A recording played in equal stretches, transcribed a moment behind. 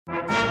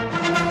Welcome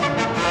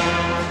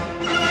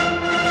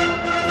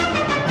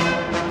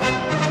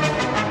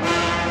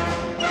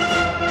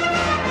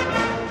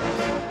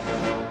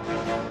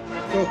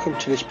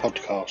to this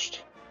podcast.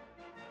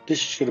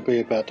 This is going to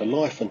be about the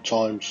life and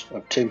times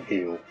of Tim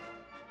Heale.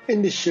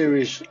 In this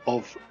series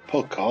of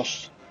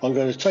podcasts, I'm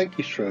going to take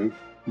you through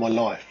my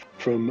life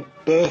from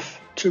birth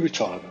to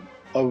retirement.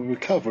 I will be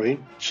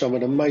covering some of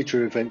the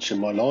major events in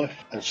my life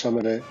and some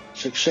of the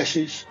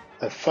successes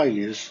and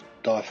failures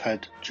that I've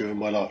had during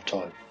my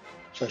lifetime.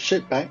 So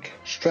sit back,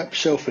 strap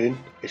yourself in,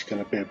 it's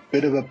going to be a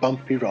bit of a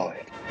bumpy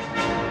ride.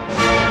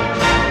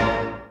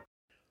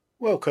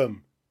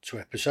 Welcome to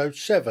episode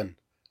 7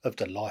 of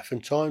the life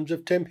and times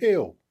of Tim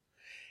Heale.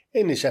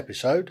 In this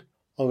episode,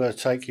 I'm going to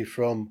take you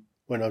from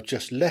when I've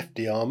just left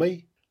the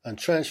army and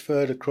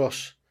transferred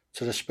across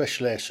to the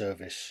Special Air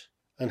Service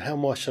and how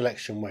my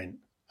selection went,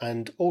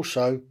 and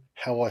also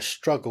how I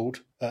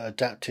struggled at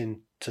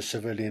adapting to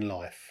civilian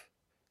life.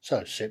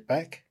 So sit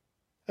back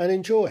and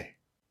enjoy.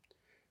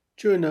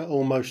 During the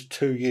almost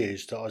 2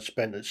 years that I'd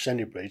spent at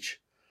Sennybridge,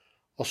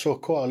 I saw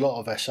quite a lot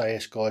of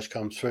SAS guys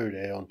come through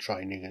there on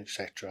training,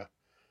 etc.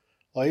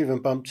 I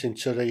even bumped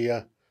into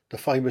the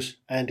famous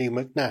Andy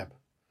McNabb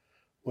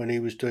when he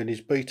was doing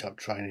his beat-up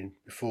training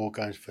before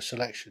going for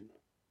selection.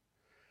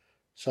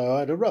 So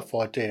I had a rough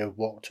idea of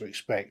what to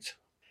expect.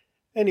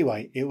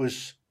 Anyway, it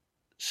was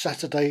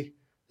Saturday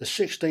the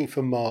 16th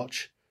of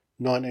March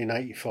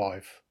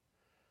 1985.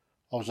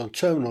 I was on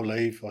terminal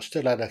leave. I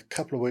still had a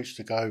couple of weeks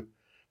to go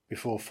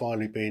before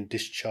finally being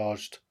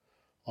discharged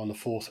on the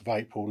 4th of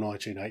April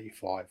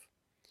 1985.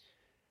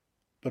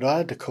 But I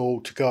had the call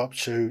to go up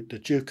to the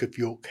Duke of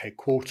York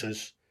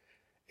headquarters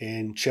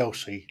in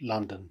Chelsea,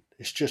 London.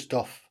 It's just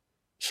off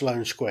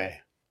Sloane Square.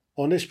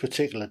 On this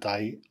particular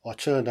day, I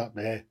turned up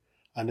there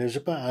and there was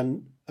about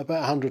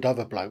 100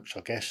 other blokes,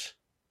 I guess,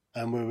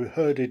 and we were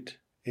herded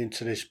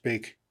into this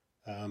big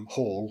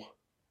hall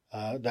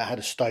that had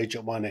a stage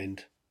at one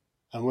end.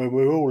 And when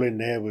we were all in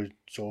there, we were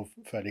sort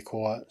of fairly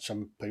quiet.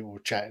 Some people were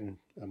chatting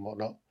and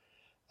whatnot.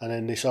 And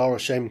then this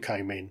RSM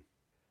came in.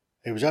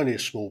 He was only a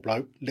small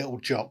bloke, little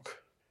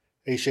jock.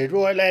 He said,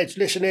 "Right, lads,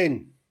 listen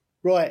in.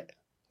 Right,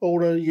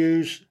 all of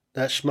yous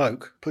that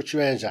smoke, put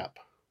your hands up."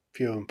 A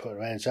few of them put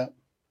their hands up.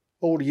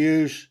 "All of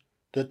yous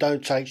that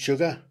don't take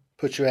sugar,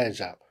 put your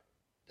hands up.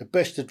 The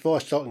best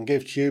advice I can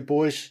give to you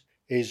boys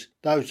is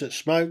those that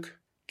smoke,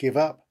 give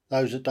up.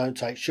 Those that don't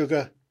take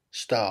sugar,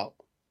 start."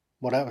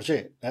 Well, that was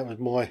it. That was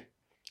my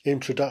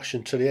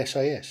introduction to the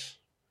SAS.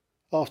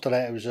 After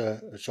that, it was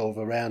a sort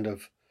of a round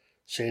of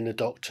seeing the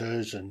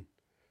doctors and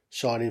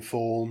signing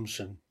forms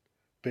and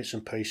bits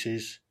and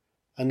pieces.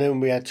 And then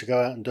we had to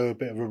go out and do a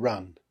bit of a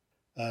run.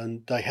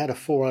 And they had a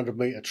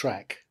 400-metre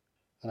track.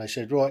 And they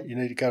said, "Right, you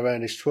need to go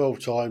around this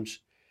 12 times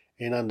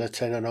in under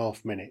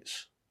 10.5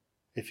 minutes.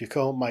 If you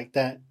can't make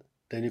that,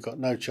 then you've got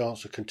no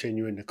chance of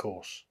continuing the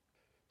course."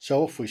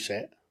 So off we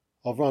set.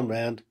 I've run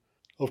round.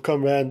 I've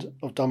come round.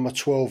 I've done my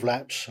 12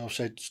 laps. I've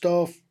said,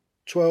 "Staff,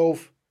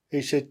 12.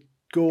 He said,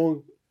 "Go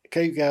on,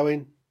 keep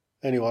going."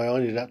 Anyway, I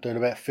ended up doing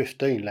about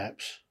 15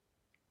 laps,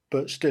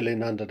 but still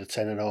in under the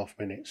 10.5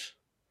 minutes.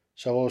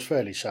 So I was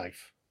fairly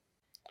safe.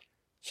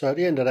 So at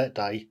the end of that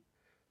day,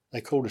 they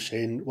called us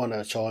in one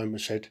at a time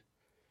and said,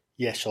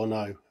 yes or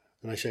no.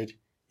 And they said,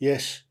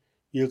 "Yes,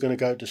 you're going to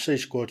go to C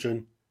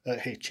Squadron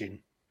at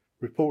Hitchin.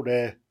 Report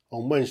there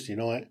on Wednesday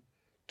night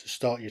to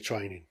start your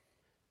training."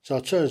 So I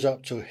turns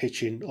up to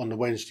Hitchin on the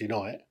Wednesday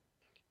night,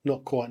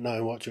 not quite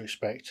knowing what to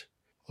expect.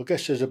 I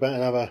guess there's about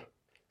another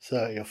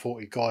 30 or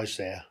 40 guys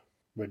there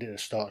ready to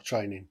start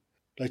training.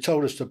 They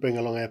told us to bring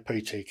along our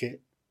PT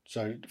kit.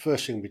 So the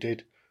first thing we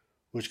did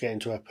was get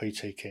into our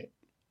PT kit.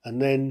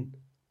 And then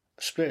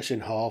split us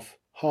in half.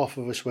 Half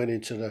of us went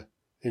into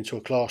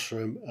a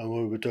classroom and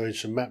we were doing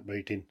some map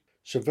reading.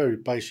 Some very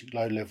basic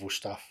low-level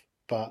stuff,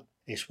 but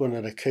it's one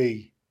of the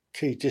key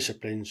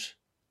disciplines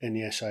in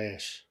the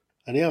SAS.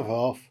 And the other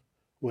half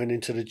went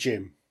into the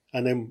gym,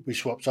 and then we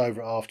swapped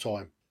over at half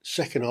time.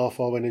 Second half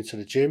I went into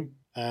the gym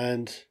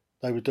and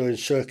they were doing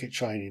circuit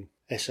training,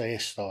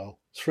 SAS style.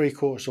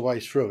 3/4 of the way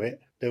through it,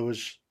 there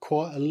was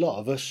quite a lot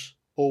of us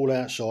all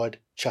outside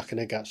chucking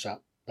their guts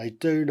up. They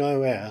do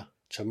know how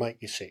to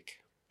make you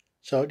sick.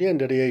 So at the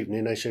end of the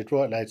evening they said,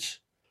 "Right lads,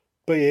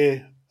 be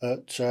here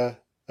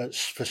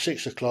for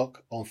 6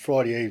 o'clock on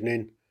Friday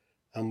evening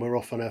and we're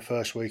off on our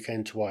first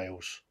weekend to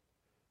Wales."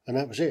 And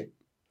that was it.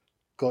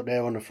 Got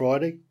there on a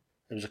Friday.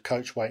 There was a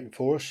coach waiting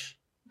for us.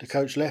 The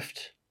coach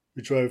left.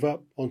 We drove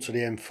up onto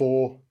the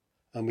M4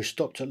 and we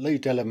stopped at Lee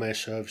Delamere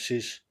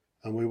Services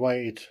and we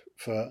waited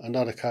for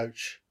another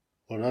coach,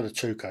 or another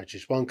 2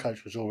 coaches. One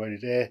coach was already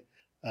there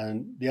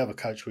and the other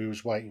coach we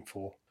was waiting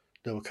for.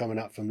 They were coming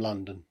up from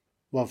London.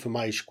 One from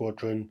A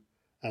Squadron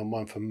and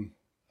one from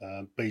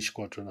B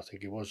Squadron, I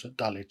think it was, at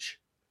Dulwich.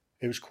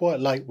 It was quite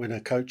late when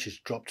the coaches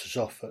dropped us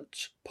off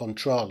at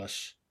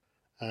Pontralis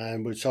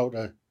and we were told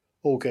to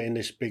all get in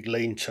this big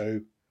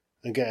lean-to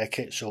and get our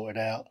kit sorted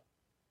out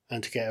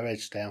and to get our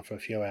heads down for a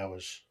few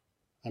hours.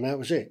 And that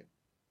was it.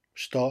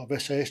 Start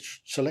of SAS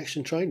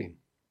selection training.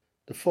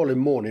 The following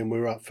morning we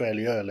were up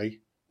fairly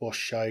early,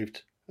 washed,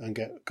 shaved and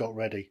got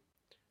ready.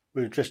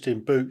 We were dressed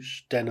in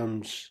boots,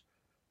 denims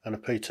and a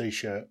PT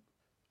shirt,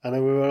 and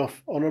then we went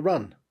off on a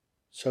run.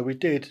 So we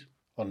did,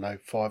 I don't know,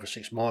 5 or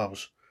 6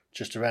 miles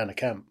just around the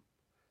camp,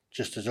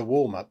 just as a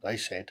warm-up, they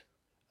said.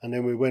 And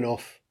then we went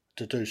off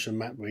to do some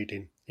map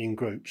reading in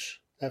groups.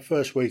 That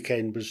first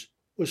weekend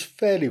was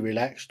fairly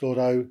relaxed,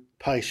 although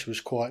pace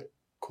was quite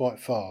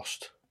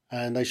fast.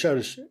 And they showed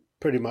us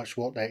pretty much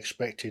what they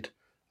expected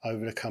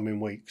over the coming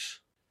weeks.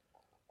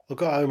 I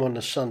got home on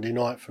the Sunday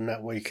night from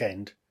that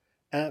weekend,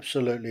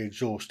 absolutely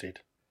exhausted.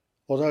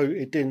 Although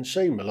it didn't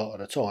seem a lot at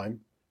the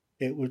time,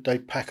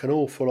 they'd pack an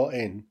awful lot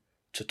in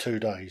to 2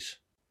 days.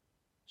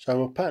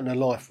 So my pattern of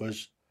life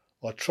was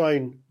I'd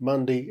train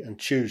Monday and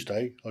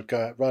Tuesday, I'd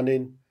go out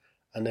running,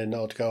 and then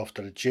I'd go off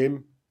to the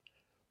gym.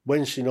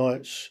 Wednesday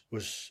nights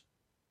was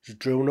the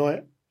drill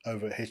night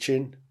over at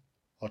Hitchin.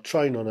 I'd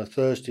train on a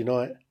Thursday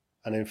night,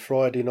 and then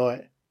Friday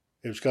night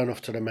it was going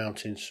off to the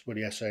mountains with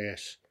the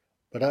SAS.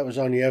 But that was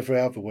only every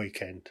other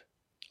weekend.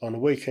 On the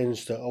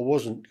weekends that I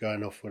wasn't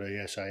going off with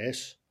the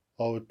SAS,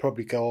 I would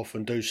probably go off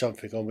and do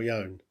something on my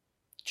own,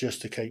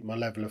 just to keep my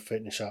level of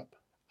fitness up.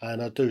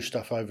 And I'd do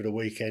stuff over the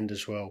weekend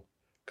as well.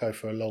 Go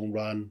for a long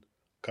run,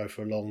 go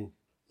for a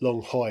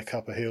long hike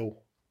up a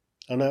hill.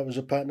 And that was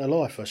a pattern of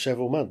life for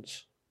several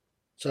months.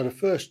 So the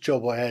first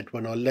job I had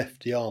when I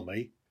left the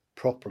army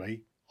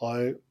properly,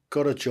 I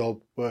got a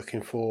job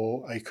working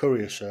for a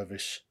courier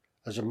service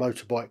as a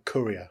motorbike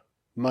courier,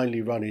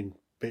 mainly running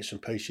bits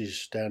and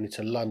pieces down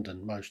into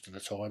London most of the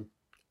time,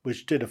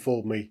 which did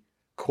afford me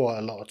quite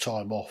a lot of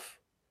time off,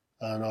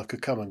 and I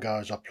could come and go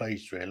as I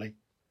pleased really,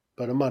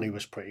 but the money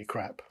was pretty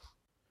crap.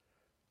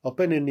 I've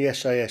been in the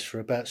SAS for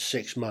about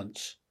 6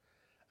 months,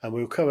 and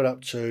we were coming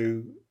up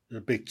to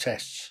the big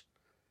tests,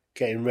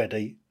 getting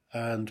ready,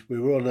 and we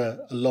were on a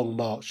long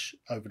march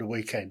over the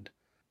weekend.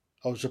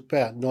 I was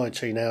about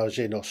 19 hours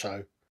in or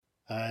so,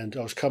 and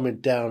I was coming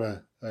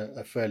down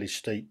a fairly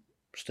steep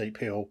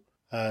hill,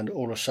 and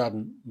all of a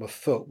sudden my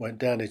foot went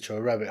down into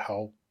a rabbit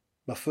hole.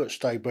 My foot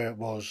stayed where it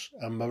was,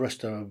 and the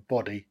rest of my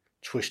body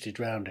twisted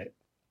round it.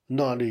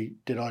 Not only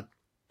did I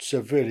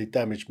severely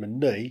damage my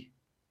knee,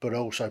 but I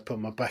also put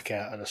my back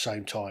out at the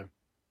same time.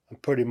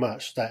 And pretty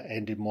much that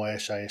ended my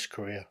SAS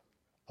career.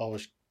 I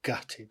was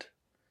gutted,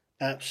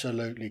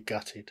 absolutely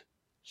gutted.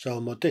 So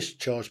on my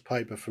discharge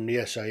paper from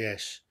the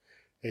SAS,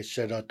 it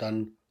said I'd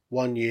done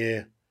 1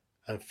 year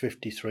and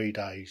 53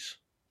 days.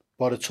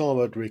 By the time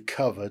I'd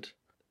recovered,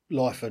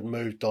 life had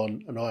moved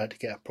on and I had to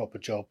get a proper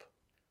job.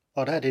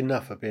 I'd had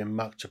enough of being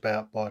mucked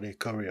about by the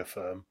courier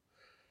firm,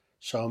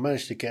 so I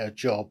managed to get a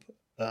job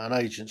at an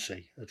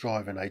agency, a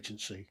driving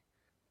agency,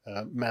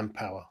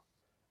 Manpower,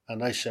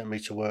 and they sent me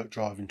to work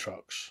driving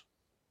trucks.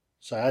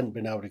 So I hadn't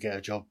been able to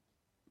get a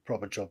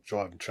proper job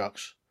driving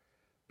trucks,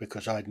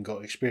 because I hadn't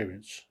got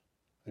experience,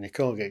 and you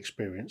can't get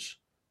experience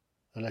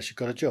unless you've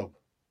got a job.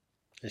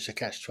 It's a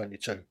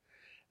catch-22.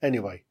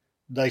 Anyway,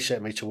 they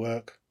sent me to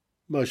work,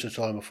 most of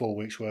the time a 4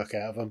 weeks work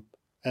out of them,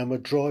 and my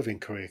driving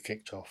career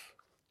kicked off.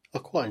 I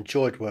quite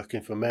enjoyed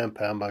working for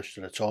Manpower most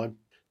of the time.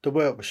 The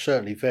work was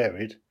certainly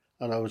varied,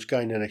 and I was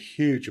gaining a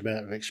huge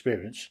amount of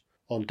experience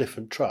on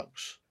different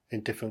trucks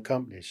in different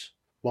companies.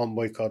 1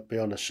 week I'd be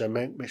on a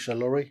cement mixer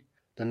lorry,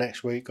 the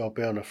next week I'll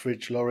be on a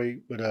fridge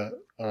lorry with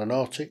an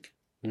Arctic,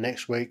 the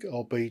next week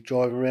I'll be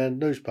driving around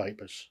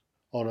newspapers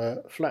on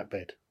a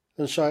flatbed,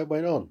 and so it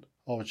went on.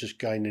 I was just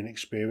gaining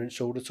experience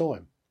all the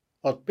time.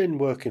 I'd been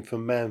working for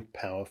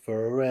Manpower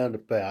for around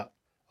about,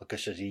 I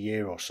guess it's a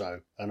year or so,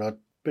 and I'd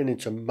been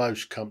into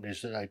most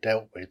companies that they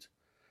dealt with.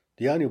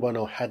 The only one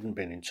I hadn't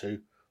been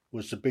into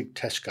was the big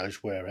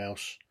Tesco's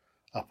warehouse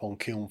up on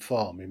Kiln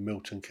Farm in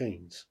Milton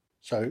Keynes.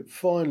 So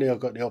finally I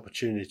got the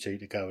opportunity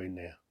to go in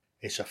there.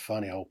 It's a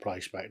funny old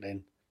place back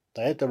then.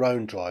 They had their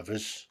own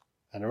drivers,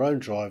 and their own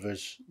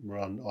drivers were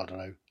on, I don't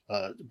know,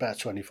 about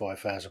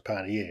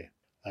 £25,000 a year.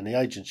 And the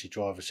agency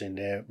drivers in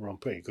there were on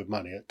pretty good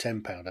money at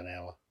 £10 an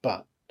hour.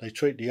 But they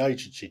treat the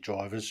agency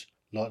drivers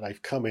like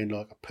they've come in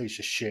like a piece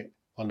of shit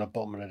on the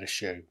bottom of the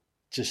shoe.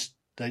 Just,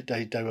 they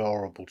were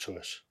horrible to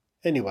us.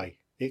 Anyway,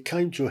 it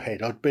came to a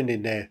head. I'd been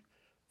in there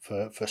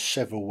for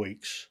several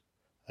weeks,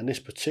 and this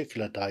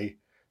particular day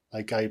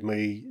they gave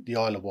me the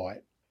Isle of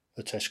Wight,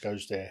 the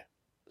Tesco's there.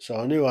 So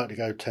I knew I had to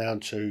go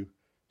down to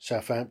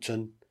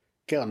Southampton,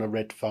 get on a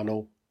red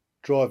funnel,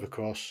 drive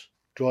across,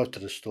 drive to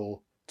the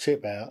store,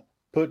 tip out,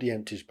 put the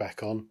empties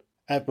back on,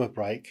 have my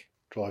break,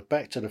 drive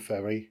back to the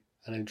ferry,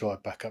 and then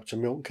drive back up to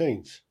Milton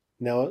Keynes.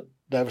 Now,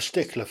 they have a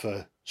stickler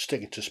for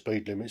sticking to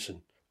speed limits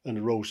and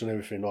the rules and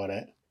everything like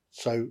that.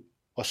 So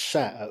I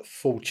sat at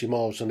 40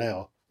 miles an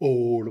hour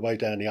all the way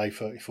down the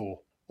A34,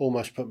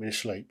 almost put me to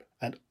sleep,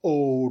 and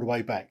all the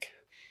way back.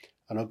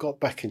 And I got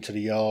back into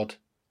the yard.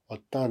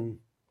 I'd done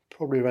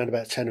probably around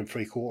about 10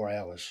 3/4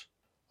 hours,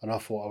 and I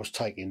thought I was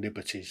taking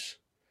liberties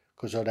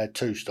because I'd had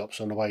 2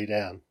 stops on the way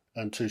down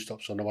and 2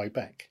 stops on the way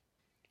back.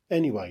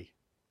 Anyway,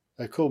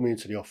 they called me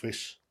into the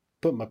office,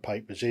 put my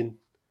papers in.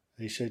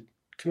 He said,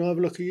 "Can I have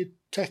a look at your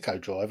tacho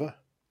driver?"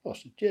 I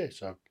said, "Yes."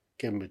 So I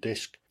gave him a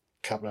disc.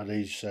 A couple of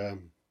these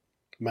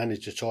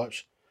manager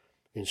types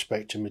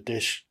inspecting my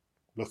disc,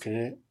 looking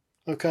at it.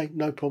 Okay,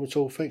 no problem at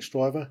all. Thanks,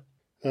 driver.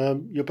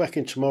 You're back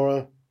in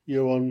tomorrow.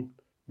 You're on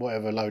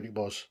whatever load it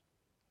was.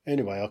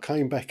 Anyway, I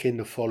came back in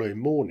the following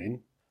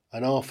morning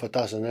and half a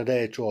dozen of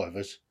their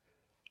drivers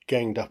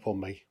ganged up on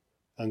me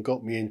and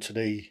got me into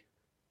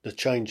the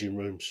changing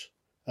rooms.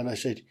 And they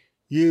said,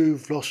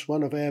 "You've lost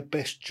one of our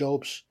best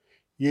jobs.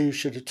 You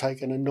should have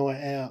taken a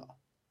night out."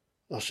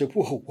 I said,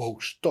 whoa,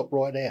 stop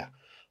right there.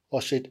 I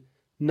said,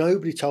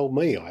 nobody told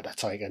me I had to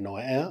take a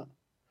night out.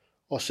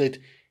 I said,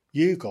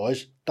 you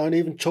guys don't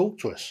even talk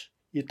to us.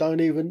 You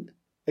don't even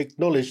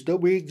acknowledge that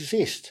we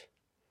exist.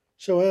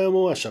 So how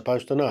am I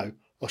supposed to know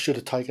I should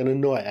have taken a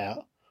night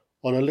out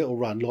on a little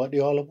run like the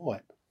Isle of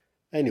Wight?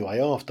 Anyway,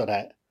 after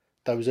that,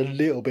 they was a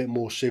little bit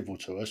more civil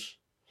to us.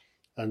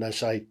 And they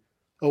say,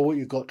 "Oh, what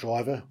you got,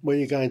 driver? Where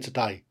you going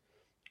today?"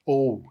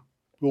 "Oh,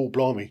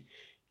 blimey,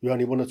 you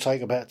only want to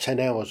take about 10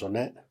 hours on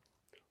that."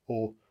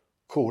 Or,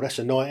 "Cool, that's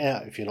a night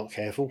out if you're not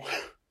careful."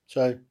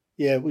 So,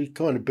 yeah, we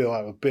kind of built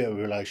up a bit of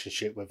a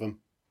relationship with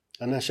them.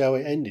 And that's how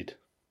it ended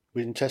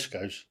with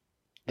Tesco's.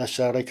 That's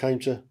how they came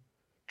to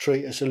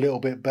treat us a little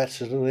bit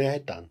better than they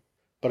had done.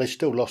 But they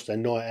still lost their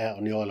night out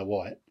on the Isle of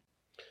Wight.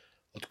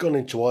 I'd gone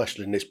into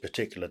Iceland this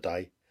particular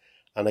day,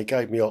 and they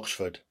gave me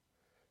Oxford.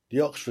 The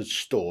Oxford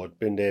store had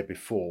been there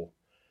before,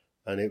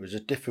 and it was a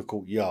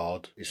difficult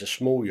yard. It's a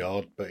small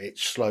yard, but it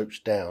slopes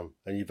down,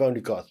 and you've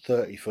only got a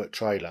 30-foot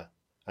trailer,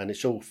 and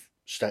it's all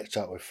stacked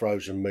up with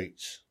frozen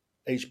meats.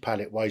 Each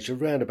pallet weighs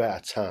around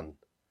about a tonne,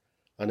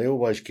 and they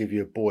always give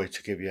you a boy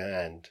to give you a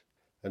hand.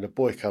 And the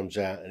boy comes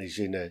out and he's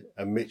in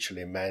a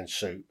Michelin man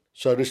suit.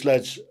 So this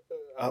lad's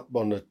up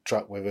on the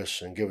truck with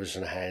us and give us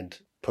a hand,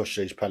 push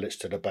these pallets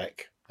to the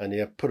back, and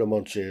you put them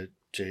onto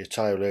your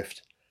tail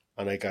lift,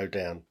 and they go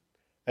down.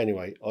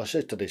 Anyway, I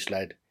said to this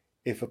lad,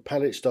 if a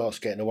pallet starts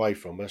getting away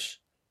from us,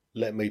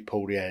 let me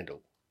pull the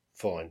handle.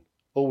 Fine.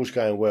 All was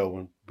going well,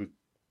 and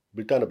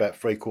we'd done about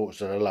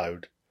 3/4 of the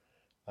load,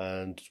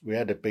 and we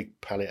had a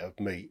big pallet of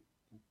meat,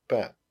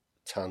 about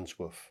tonnes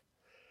worth.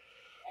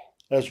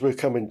 As we're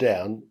coming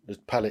down, the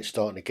pallet's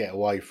starting to get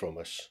away from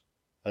us,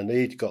 and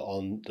he'd got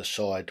on the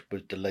side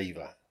with the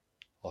lever.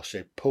 I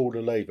said, pull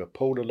the lever,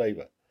 pull the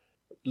lever.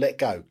 Let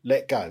go,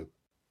 let go.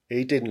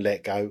 He didn't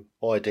let go,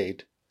 I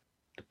did.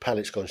 The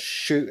pallet's gone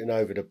shooting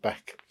over the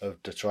back of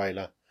the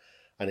trailer,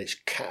 and it's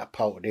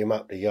catapulted him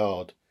up the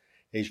yard.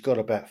 He's got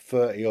about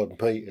 30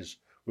 odd metres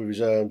with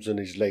his arms and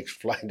his legs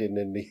flailing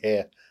in the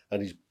air,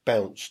 and he's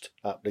bounced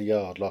up the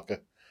yard like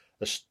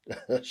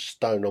a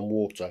stone on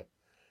water.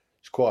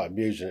 It's quite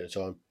amusing at the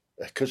time,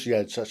 because he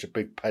had such a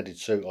big padded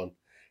suit on.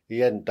 He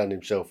hadn't done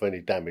himself any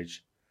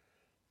damage,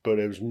 but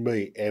there was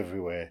meat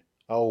everywhere.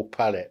 A whole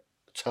pallet,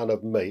 a ton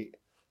of meat,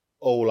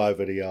 all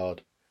over the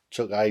yard.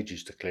 Took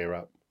ages to clear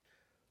up.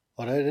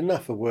 I'd had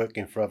enough of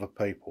working for other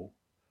people,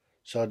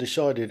 so I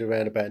decided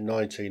around about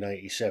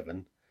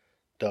 1987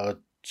 that I'd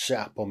set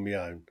up on my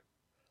own.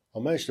 I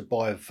managed to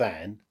buy a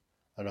van,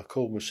 and I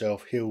called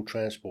myself Heale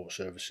Transport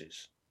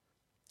Services.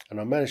 And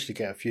I managed to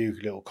get a few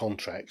little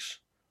contracts.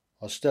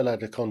 I still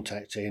had a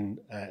contact in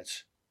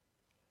at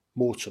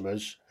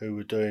Mortimer's who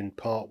were doing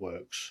part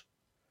works,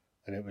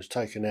 and it was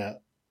taking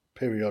out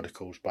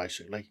periodicals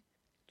basically.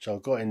 So I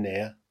got in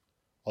there.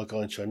 I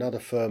got into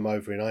another firm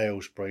over in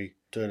Aylesbury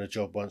doing a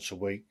job once a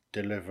week,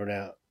 delivering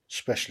out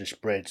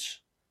specialist breads,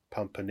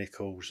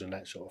 pumpernickels and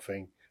that sort of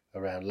thing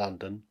around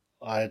London.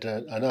 I had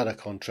another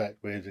contract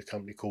with a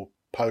company called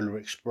Polar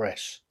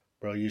Express,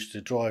 where I used to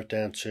drive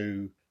down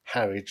to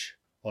Harwich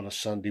on a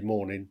Sunday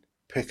morning,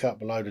 pick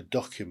up a load of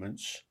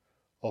documents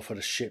off of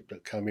the ship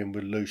that come in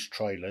with loose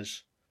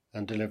trailers,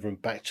 and deliver them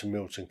back to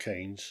Milton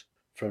Keynes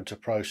for them to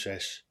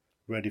process,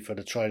 ready for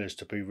the trailers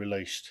to be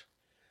released.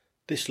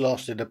 This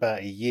lasted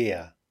about a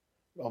year.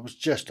 I was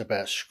just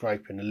about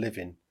scraping a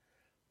living,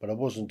 but I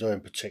wasn't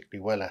doing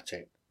particularly well at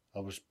it.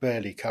 I was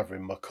barely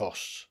covering my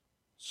costs.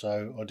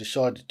 So I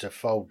decided to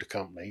fold the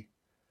company,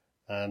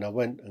 and I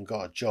went and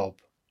got a job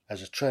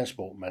as a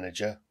transport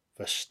manager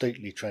for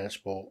Steatley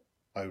Transport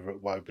over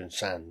at Woburn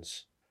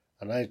Sands.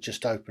 And they had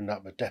just opened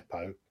up a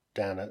depot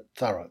down at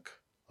Thurrock.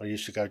 I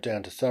used to go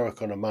down to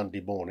Thurrock on a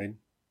Monday morning.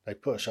 They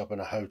put us up in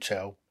a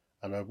hotel,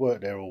 and I'd work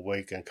there all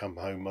week and come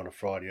home on a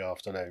Friday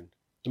afternoon.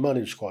 The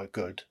money was quite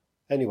good.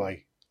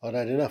 Anyway, I'd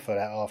had enough of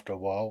that after a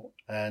while,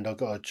 and I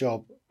got a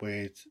job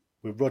with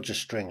Roger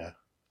Stringer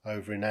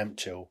over in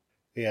Ampthill.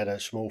 He had a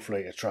small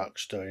fleet of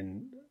trucks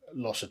doing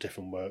lots of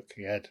different work.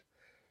 He had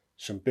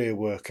some beer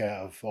work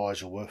out of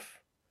Isleworth,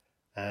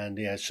 and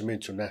he had some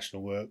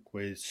international work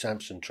with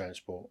Samson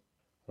Transport.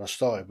 And I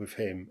started with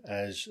him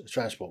as a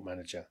transport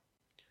manager.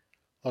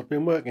 I'd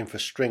been working for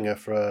Stringer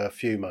for a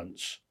few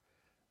months,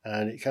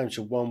 and it came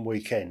to one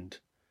weekend.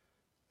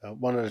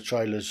 One of the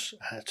trailers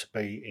had to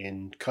be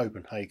in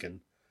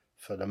Copenhagen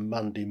for the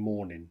Monday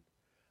morning,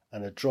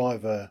 and the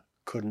driver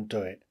couldn't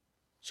do it.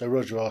 So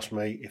Roger asked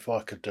me if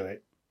I could do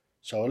it.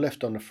 So I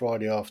left on the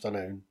Friday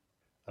afternoon,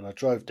 and I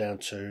drove down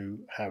to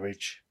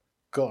Harwich,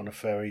 got on a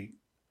ferry,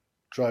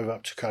 drove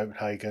up to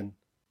Copenhagen,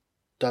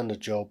 done the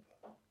job,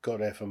 got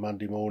there for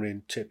Monday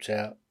morning, tipped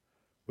out,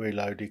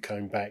 reloaded,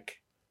 came back,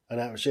 and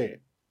that was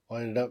it.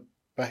 I ended up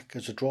back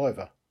as a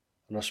driver,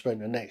 and I spent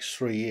the next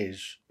 3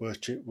 years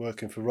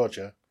working for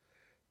Roger,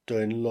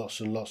 doing lots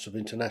and lots of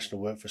international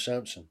work for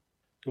Samson.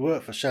 The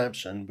work for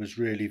Samson was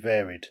really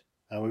varied,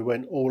 and we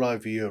went all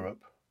over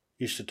Europe.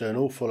 Used to do an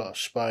awful lot of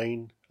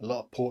Spain, a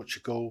lot of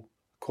Portugal,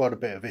 quite a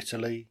bit of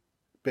Italy,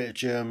 a bit of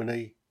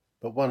Germany,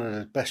 but one of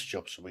the best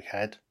jobs that we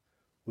had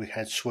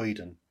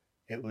Sweden.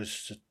 It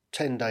was a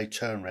 10-day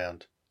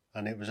turnaround,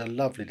 and it was a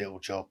lovely little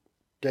job,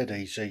 dead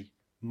easy.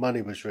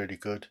 Money was really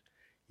good.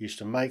 Used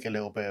to make a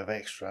little bit of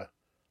extra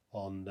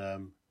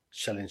on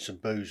selling some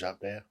booze up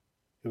there.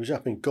 It was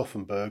up in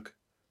Gothenburg,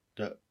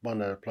 that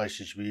one of the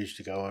places we used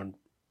to go on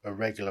a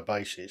regular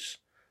basis.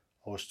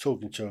 I was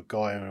talking to a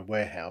guy in a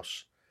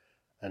warehouse,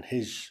 and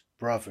his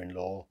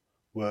brother-in-law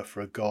worked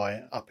for a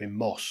guy up in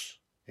Moss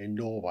in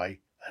Norway,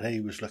 and he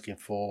was looking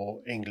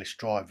for English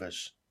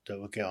drivers that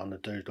would get on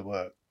and do the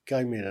work.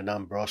 Gave me the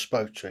number, I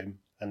spoke to him,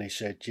 and he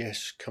said,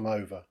 yes, come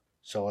over.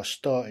 So I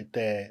started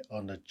there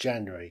on the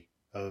January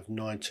of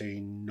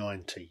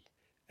 1990.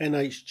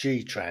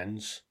 NHG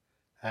Trans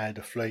had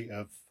a fleet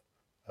of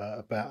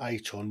about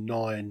 8 or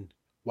 9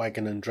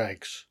 wagon and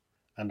drags,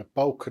 and the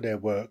bulk of their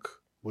work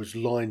was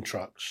line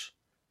trucks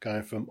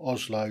going from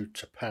Oslo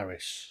to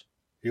Paris.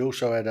 He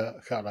also had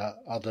a couple of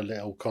other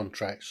little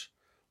contracts.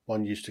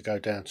 One used to go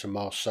down to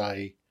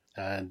Marseille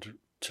and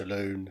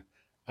Toulon,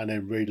 and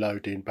then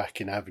reloading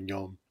back in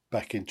Avignon,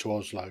 back into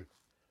Oslo.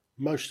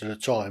 Most of the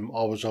time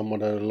I was on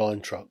one of the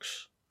line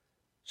trucks.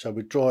 So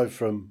we'd drive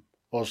from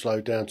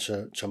Oslo down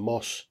to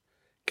Moss,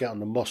 get on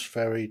the Moss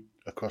ferry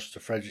across to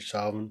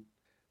Frederikshavn.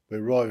 We'd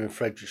arrive in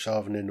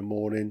Frederikshavn in the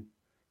morning,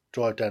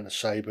 drive down to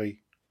Sæby,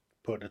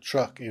 put the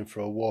truck in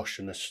for a wash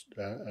and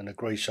a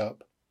grease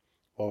up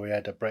while we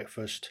had a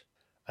breakfast,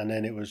 and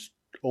then it was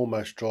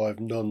almost drive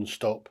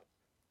non-stop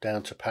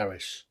down to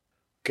Paris.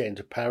 Get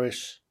into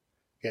Paris,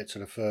 get to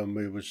the firm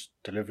we was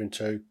delivering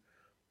to.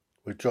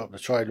 We'd drop the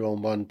trailer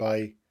on one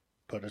bay,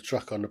 put the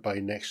truck on the bay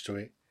next to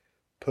it,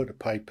 put the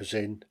papers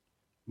in.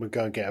 We'd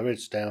go and get our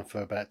heads down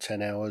for about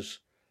 10 hours.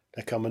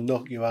 They'd come and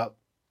knock you up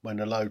when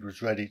the load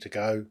was ready to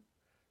go.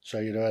 So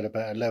you'd have had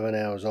about 11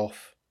 hours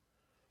off.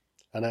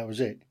 And that was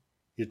it.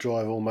 You'd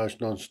drive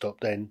almost non-stop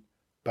then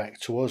back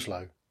to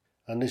Oslo.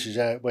 And this is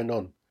how it went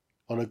on.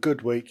 On a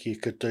good week you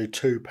could do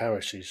 2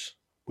 Parises,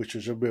 which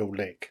was a real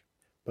lick.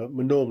 But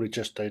we normally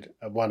just did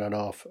a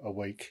 1.5 a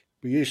week.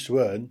 We used to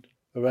earn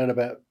around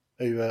about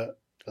either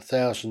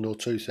 £1,000 or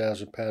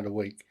 £2,000 a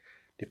week,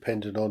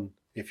 depending on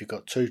if you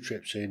got 2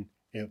 trips in,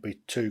 it would be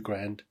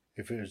 £2,000.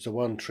 If it was the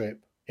 1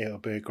 trip, it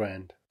would be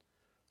 £1,000.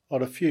 I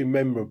had a few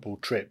memorable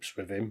trips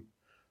with him.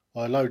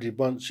 I loaded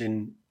once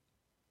in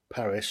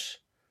Paris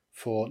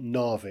for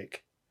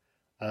Narvik,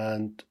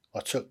 and I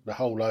took the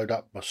whole load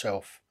up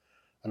myself,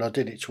 and I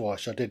did it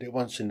twice. I did it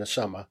once in the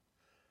summer,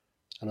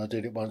 and I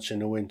did it once in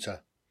the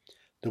winter.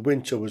 The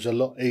winter was a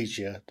lot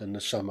easier than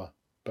the summer,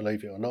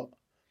 believe it or not,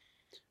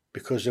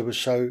 because there were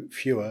so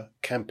fewer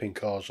camping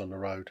cars on the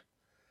road.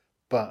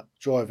 But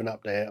driving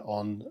up there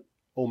on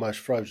almost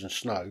frozen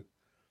snow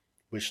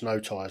with snow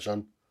tyres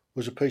on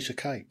was a piece of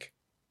cake.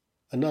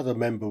 Another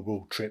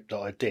memorable trip that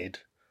I did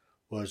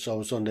was I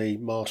was on the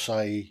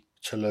Marseille,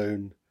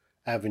 Toulon,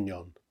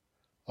 Avignon.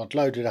 I'd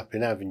loaded up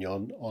in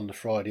Avignon on the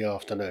Friday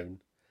afternoon.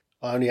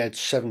 I only had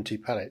 70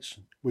 pallets.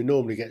 We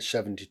normally get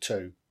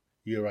 72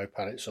 Euro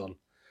pallets on,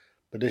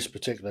 but this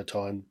particular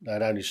time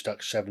they'd only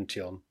stuck 70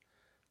 on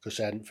because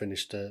they hadn't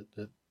finished the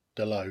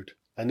load.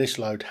 And this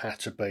load had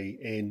to be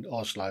in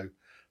Oslo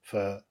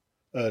for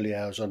early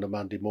hours on the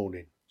Monday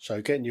morning.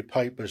 So getting your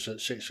papers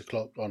at 6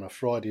 o'clock on a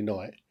Friday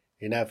night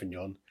in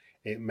Avignon,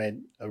 it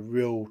meant a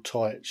real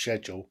tight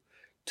schedule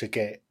to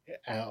get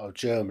out of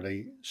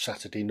Germany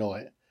Saturday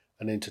night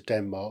and into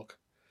Denmark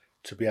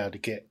to be able to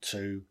get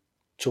to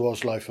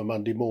Oslo for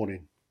Monday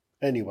morning.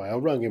 Anyway, I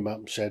rang him up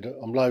and said,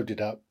 I'm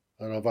loaded up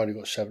and I've only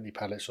got 70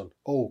 pallets on.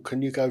 Oh,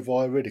 can you go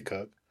via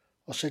Ridderkerk?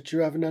 I said,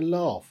 you're having a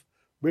laugh.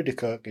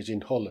 Ridderkerk is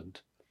in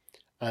Holland,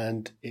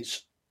 and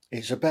it's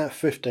about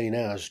 15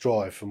 hours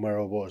drive from where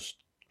I was.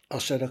 I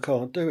said, I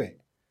can't do it.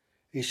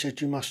 He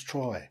said, you must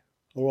try.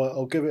 All right,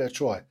 I'll give it a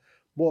try.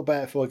 What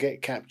about if I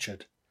get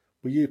captured?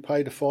 Will you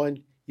pay the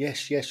fine?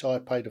 Yes, I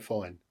pay the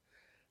fine.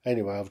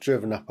 Anyway, I've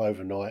driven up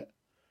overnight,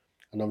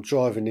 and I'm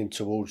driving in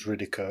towards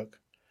Ridderkerk,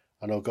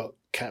 and I got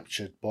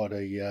captured by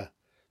the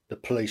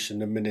police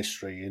and the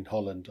ministry in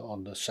Holland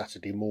on the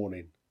Saturday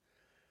morning.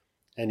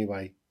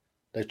 Anyway,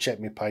 they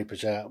checked my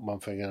papers out, one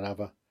thing and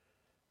another,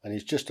 and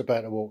he's just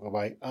about to walk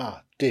away.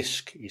 Ah,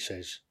 disc, he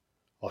says.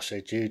 I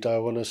said, you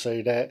don't want to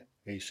see that?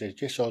 He said,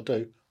 yes, I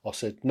do. I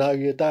said, no,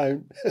 you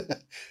don't.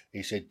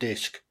 He said,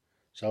 disc.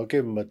 So I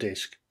give him a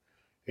disc.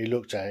 He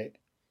looked at it,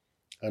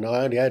 and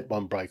I only had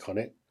one brake on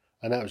it,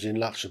 and that was in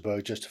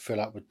Luxembourg just to fill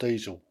up with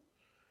diesel.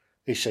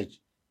 He said,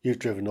 you've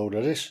driven all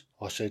of this?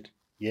 I said,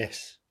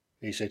 yes.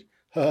 He said,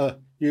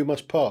 you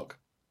must park.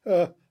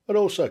 And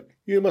also,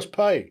 you must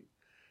pay.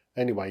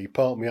 Anyway, he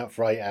parked me up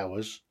for 8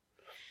 hours,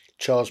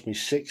 charged me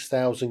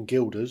 6,000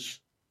 guilders,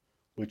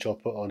 which I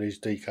put on his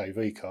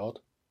DKV card,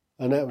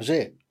 and that was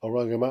it. I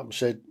rang him up and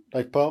said,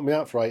 they've parked me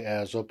up for 8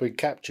 hours, I've been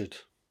captured.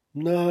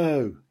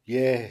 No,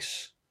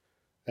 yes.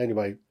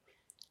 Anyway,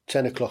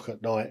 10 o'clock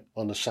at night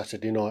on a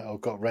Saturday night, I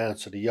got round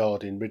to the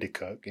yard in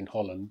Ridderkerk in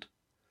Holland.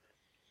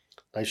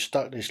 They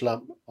stuck this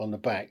lump on the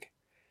back.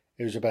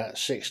 It was about a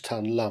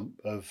 6-ton lump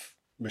of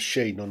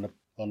machine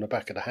on the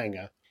back of the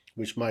hanger,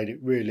 which made it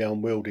really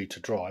unwieldy to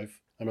drive.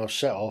 And I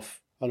set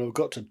off, and I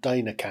got to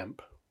Dana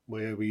Camp,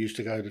 where we used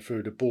to go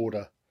through the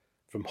border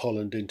from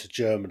Holland into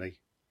Germany.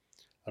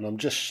 And I'm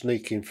just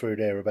sneaking through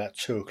there about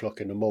 2 o'clock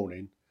in the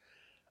morning,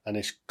 and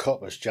this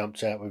cop has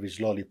jumped out with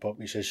his lollipop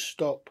and he says,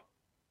 "Stop,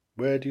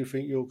 where do you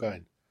think you're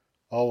going?"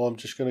 "Oh, I'm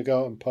just going to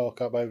go out and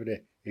park up over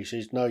there." He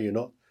says, "No, you're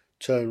not.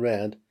 Turn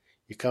round,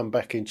 you come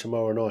back in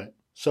tomorrow night."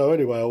 So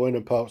anyway, I went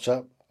and parked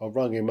up. I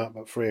rung him up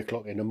at 3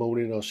 o'clock in the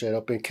morning. I said,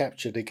 "I've been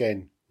captured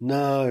again."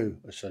 "No."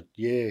 I said,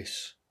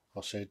 "Yes."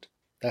 I said,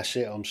 "That's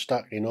it, I'm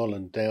stuck in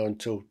Holland now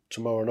until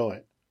tomorrow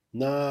night."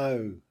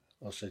 "No."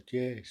 I said,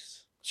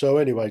 "Yes." So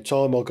anyway,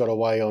 time I got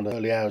away on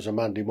early hours of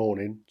Monday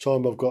morning,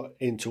 time I've got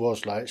into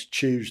Oslo, it's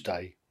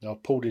Tuesday. I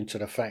pulled into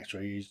the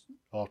factory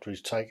after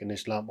he's taken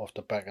this lump off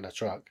the back of the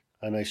truck,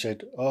 and they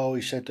said, "Oh,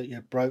 he said that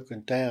you're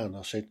broken down."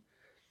 I said,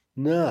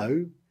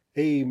 "No,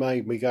 he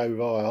made me go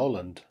via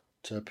Holland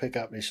to pick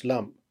up this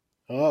lump."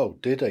 "Oh,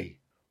 did he?"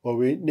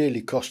 "Well, it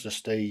nearly cost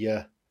us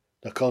the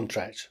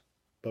contract,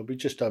 but we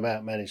just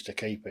about managed to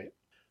keep it."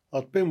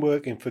 I'd been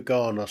working for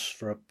Garnos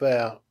for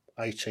about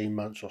 18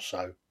 months or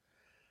so,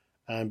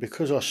 and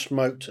because I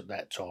smoked at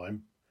that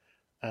time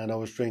and I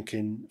was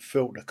drinking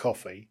filter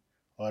coffee,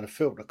 I had a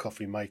filter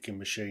coffee making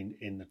machine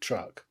in the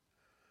truck,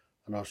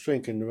 and I was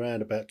drinking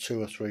around about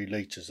 2 or 3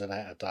 litres of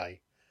that a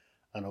day,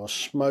 and I was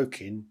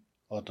smoking,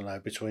 I don't know,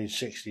 between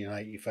 60 and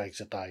 80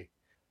 fags a day.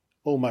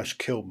 Almost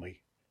killed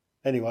me.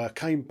 Anyway, I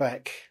came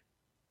back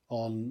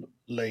on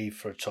leave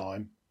for a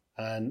time,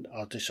 and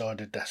I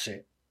decided that's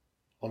it.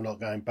 I'm not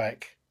going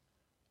back,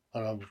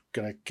 and I'm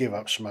going to give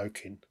up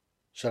smoking.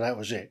 So that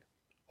was it.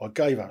 I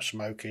gave up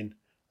smoking,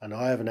 and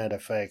I haven't had a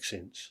fag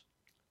since.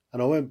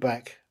 And I went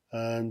back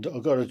and I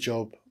got a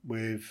job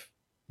with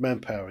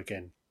Manpower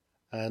again,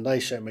 and they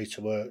sent me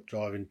to work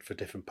driving for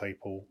different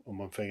people and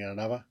one thing and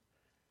another.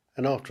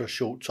 And after a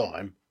short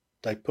time,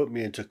 they put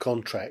me into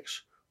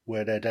contracts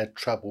where they'd had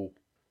trouble,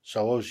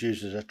 so I was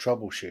used as a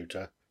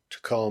troubleshooter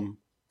to calm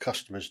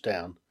customers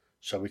down,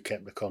 so we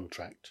kept the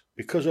contract.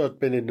 Because I'd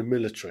been in the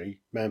military,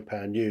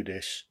 Manpower knew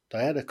this.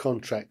 They had a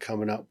contract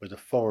coming up with the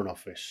Foreign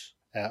Office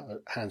out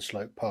at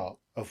Hanslope Park,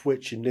 of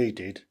which you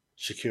needed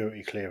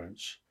security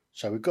clearance.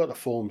 So we got the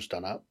forms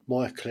done up.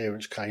 My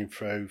clearance came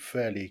through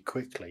fairly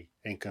quickly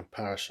in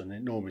comparison.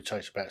 It normally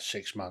takes about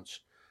 6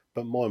 months,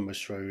 but mine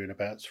was through in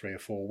about 3 or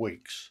 4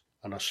 weeks.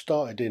 And I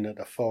started in at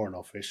the Foreign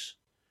Office.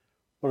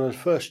 One of the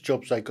first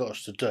jobs they got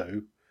us to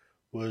do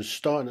was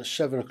starting at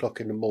 7 o'clock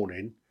in the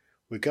morning.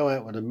 We'd go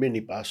out with a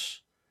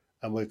minibus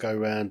and we'd go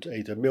round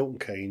either Milton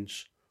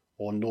Keynes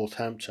or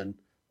Northampton,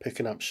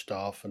 picking up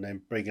staff and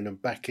then bringing them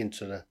back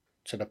into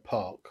the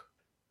park,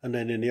 and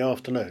then in the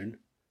afternoon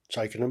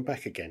taking them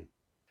back again.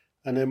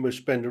 And then we'd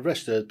spend the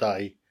rest of the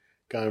day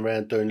going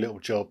around doing little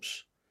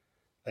jobs,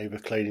 either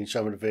cleaning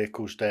some of the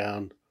vehicles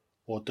down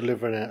or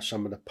delivering out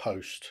some of the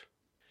post.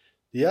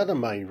 The other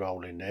main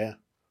role in there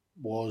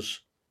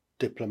was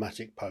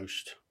diplomatic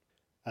post,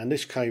 and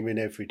this came in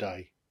every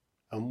day.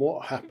 And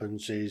what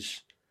happens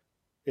is,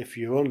 if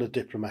you're on the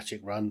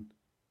diplomatic run,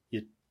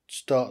 you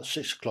start at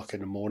 6 o'clock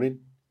in the morning,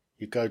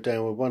 you go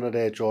down with one of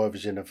their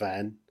drivers in a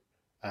van,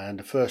 and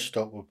the first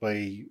stop will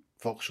be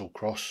Vauxhall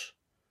Cross,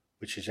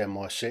 which is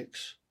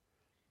MI6,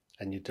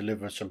 and you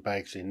deliver some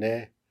bags in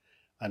there,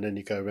 and then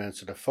you go round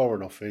to the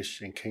Foreign Office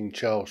in King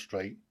Charles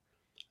Street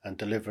and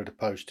deliver the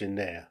post in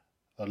there,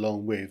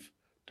 along with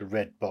the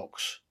red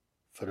box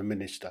for the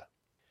minister.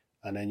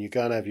 And then you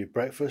go and have your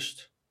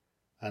breakfast,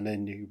 and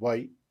then you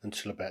wait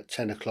until about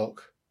 10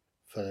 o'clock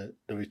for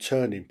the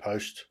returning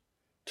post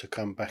to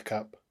come back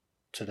up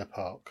to the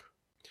park.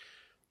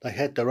 They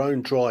had their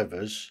own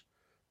drivers,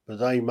 but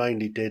they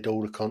mainly did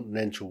all the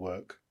continental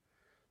work.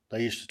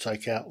 They used to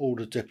take out all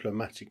the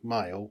diplomatic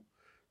mail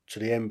to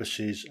the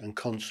embassies and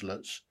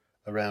consulates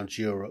around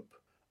Europe,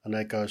 and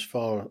they go as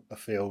far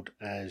afield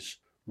as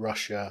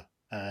Russia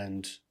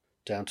and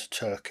down to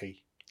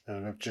Turkey,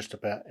 and just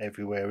about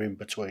everywhere in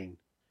between.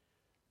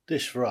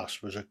 This for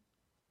us was a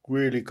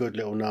really good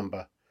little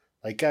number.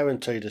 They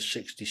guaranteed us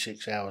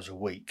 66 hours a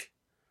week,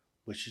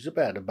 which is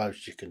about the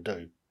most you can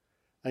do,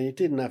 and you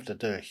didn't have to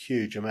do a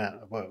huge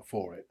amount of work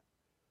for it.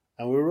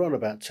 And we were on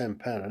about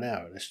 £10 an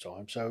hour at this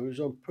time, so it was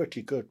on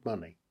pretty good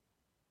money.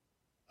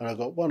 And I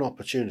got one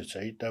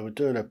opportunity. They were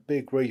doing a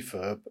big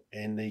refurb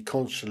in the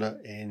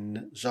consulate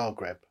in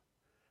Zagreb,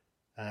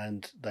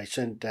 and they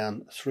sent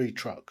down 3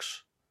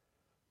 trucks,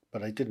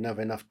 but they didn't have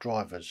enough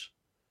drivers.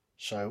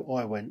 So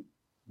I went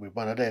with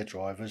one of their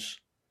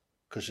drivers,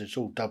 because it's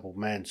all double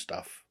man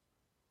stuff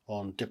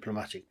on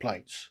diplomatic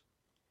plates.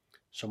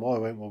 So I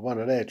went with one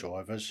of their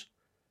drivers,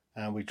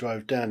 and we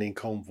drove down in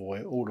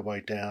convoy all the way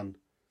down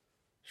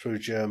through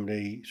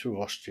Germany,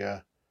 through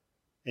Austria,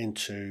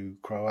 into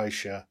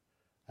Croatia,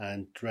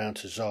 and round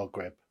to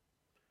Zagreb.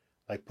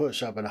 They put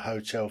us up in a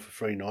hotel for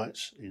 3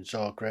 nights in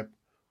Zagreb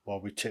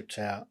while we tipped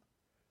out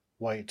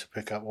waited to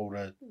pick up all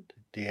the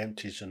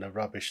empties and the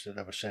rubbish that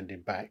they were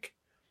sending back,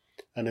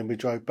 and then we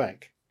drove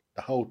back.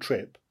 The whole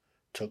trip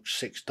took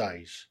 6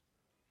 days,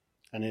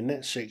 and in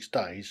that 6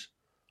 days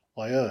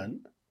I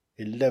earned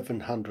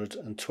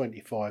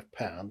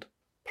 £1,125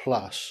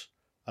 plus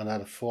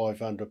another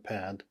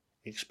 £500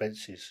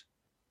 expenses.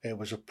 It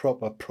was a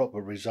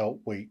proper result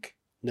week.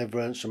 Never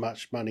earned so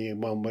much money in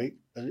 1 week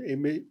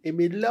in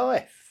my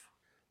life.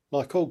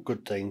 Like all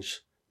good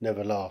things,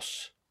 never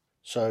lasts.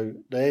 So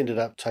they ended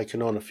up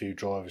taking on a few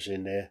drivers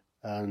in there,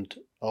 and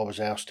I was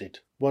ousted.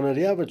 One of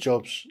the other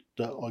jobs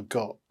that I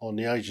got on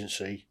the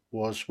agency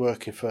was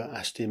working for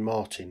Aston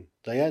Martin.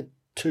 They had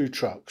 2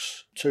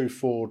 trucks, 2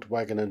 Ford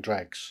wagon and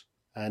drags,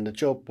 and the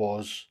job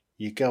was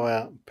you go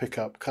out and pick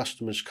up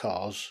customers'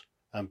 cars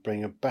and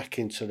bring them back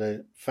into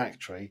the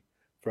factory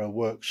for a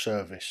work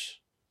service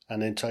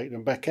and then take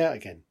them back out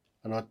again.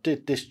 And I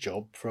did this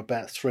job for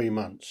about 3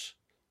 months.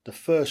 The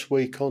first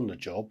week on the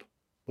job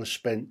was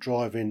spent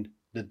driving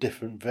the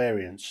different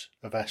variants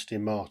of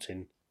Aston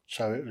Martin.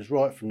 So it was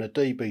right from the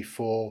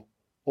DB4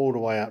 all the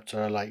way up to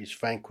the latest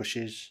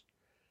Vanquishes,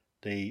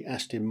 the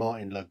Aston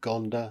Martin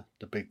Lagonda,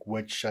 the big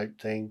wedge-shaped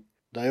thing.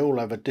 They all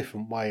have a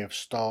different way of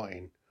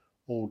starting,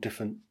 all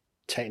different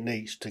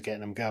techniques to get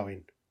them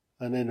going.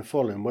 And then the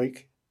following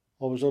week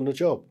I was on the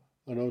job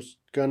and I was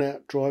going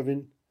out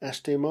driving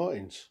Aston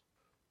Martins.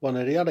 One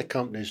of the other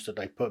companies that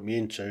they put me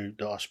into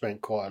that I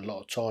spent quite a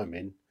lot of time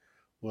in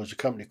was a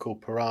company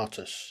called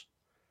Paratus,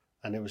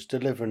 and it was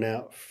delivering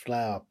out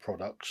flour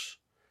products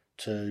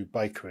to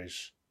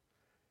bakeries.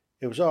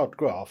 It was hard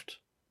graft,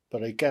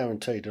 but they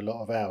guaranteed a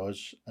lot of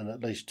hours and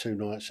at least 2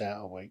 nights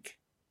out a week.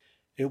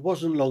 It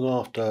wasn't long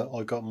after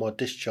I got my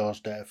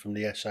discharge letter from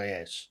the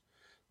SAS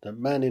that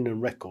Manning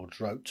and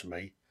Records wrote to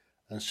me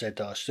and said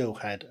that I still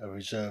had a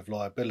reserve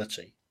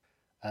liability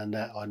and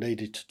that I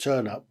needed to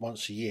turn up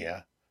once a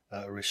year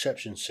at a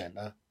reception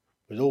centre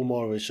with all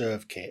my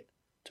reserve kit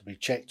to be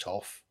checked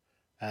off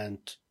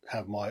and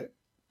have my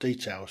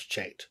details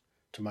checked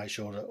to make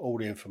sure that all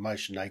the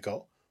information they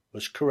got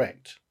was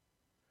correct.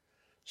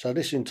 So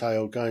this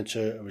entailed going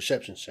to a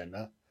reception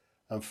centre,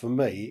 and for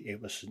me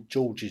it was St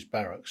George's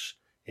Barracks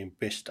in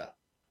Bicester.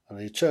 And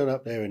you turn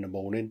up there in the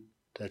morning,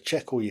 they'd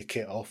check all your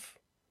kit off,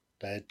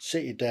 they'd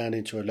sit you down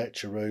into a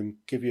lecture room,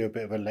 give you a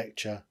bit of a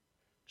lecture,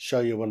 show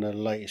you one of the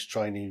latest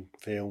training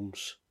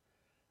films,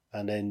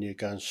 and then you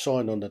go and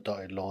sign on the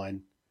dotted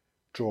line,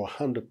 draw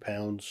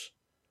 £100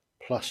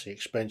 plus the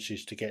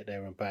expenses to get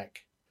there and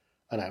back,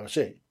 and that was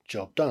it,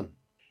 job done.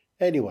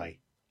 Anyway,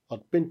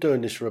 I'd been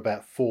doing this for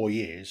about 4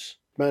 years.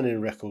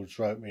 Manning Records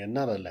wrote me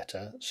another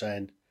letter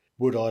saying,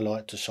 would I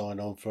like to sign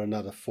on for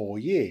another 4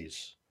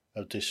 years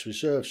of this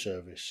reserve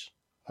service?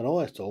 And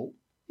I thought,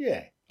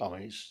 yeah, I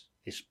mean,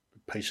 it's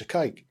a piece of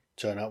cake.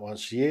 Turn up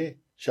once a year,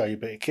 show you a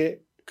bit of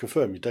kit,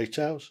 confirm your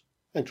details,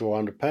 and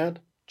draw £100,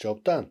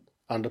 job done.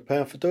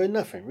 £100 for doing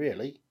nothing,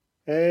 really.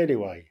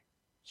 Anyway,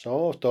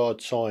 so after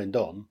I'd signed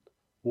on,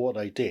 what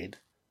they did,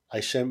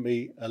 they sent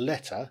me a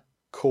letter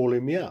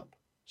calling me up,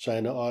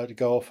 saying that I had to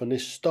go off on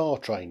this STAR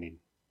training,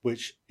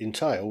 which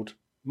entailed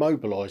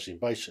mobilising,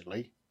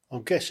 basically.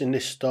 I'm guessing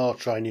this STAR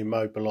training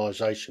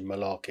mobilisation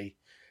malarkey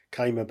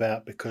came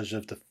about because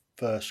of the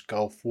first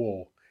Gulf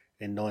War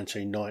in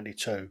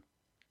 1992.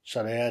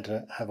 So they had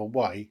to have a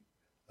way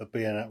of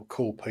being able to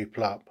call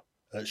people up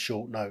at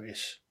short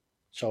notice.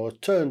 So I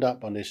turned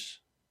up on this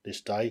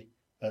day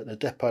at the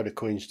Depot de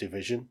Queen's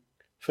division,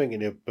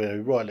 thinking it'd be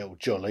a right little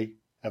jolly,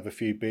 have a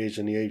few beers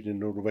in the evening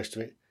and all the rest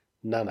of it.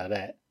 None of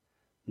that.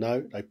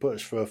 No, they put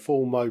us through a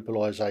full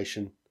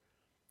mobilisation.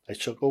 They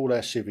took all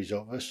our civvies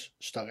off us,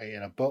 stuck it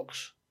in a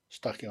box,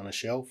 stuck it on a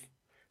shelf,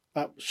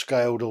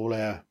 upscaled all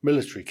our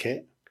military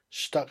kit,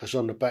 stuck us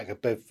on the back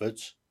of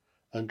Bedfords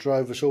and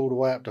drove us all the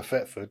way up to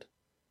Thetford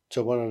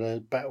to one of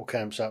the battle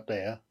camps up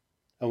there.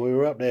 And we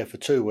were up there for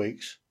 2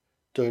 weeks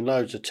doing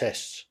loads of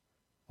tests.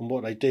 And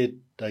what they did,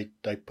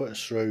 they put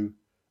us through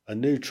a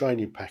new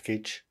training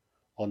package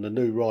on the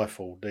new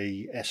rifle,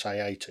 the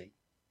SA-80.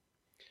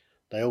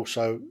 They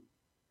also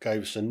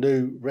gave us the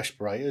new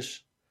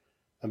respirators,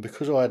 and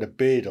because I had a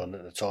beard on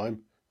at the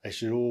time, they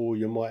said, oh,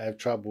 you might have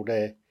trouble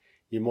there.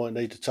 You might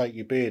need to take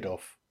your beard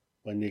off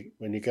when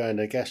you go in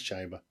the gas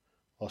chamber.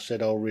 I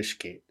said, I'll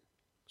risk it.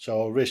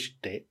 So I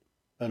risked it,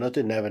 and I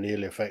didn't have any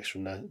ill effects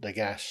from the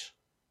gas.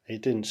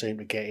 It didn't seem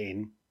to get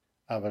in,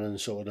 other than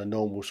sort of the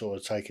normal sort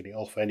of taking it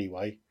off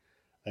anyway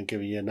and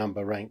giving you a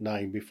number ranked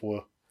name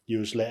before you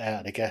was let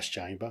out of the gas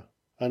chamber.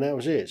 And that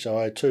was it. So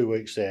I had 2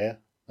 weeks there.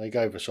 They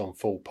gave us on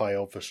full pay,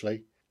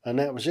 obviously, and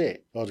that was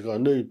it. I'd got a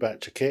new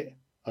batch of kit,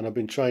 and I've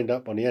been trained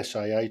up on the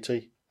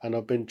SA-80, and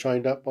I've been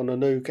trained up on the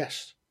new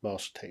gas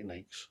mask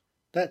techniques.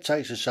 That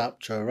takes us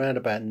up to around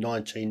about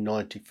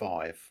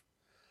 1995.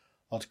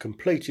 I'd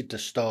completed the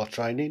STAR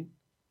training,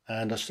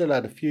 and I still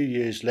had a few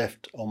years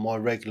left on my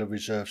regular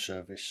reserve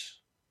service.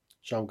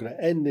 So I'm going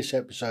to end this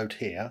episode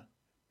here,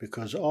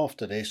 because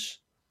after this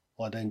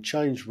I then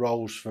changed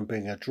roles from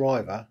being a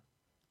driver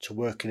to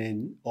working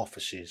in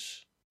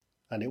offices.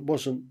 And it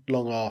wasn't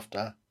long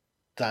after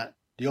that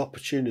the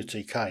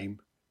opportunity came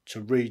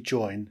to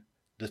rejoin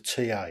the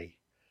TA,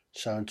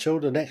 So until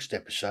the next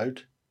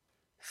episode,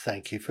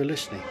 thank you for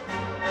listening.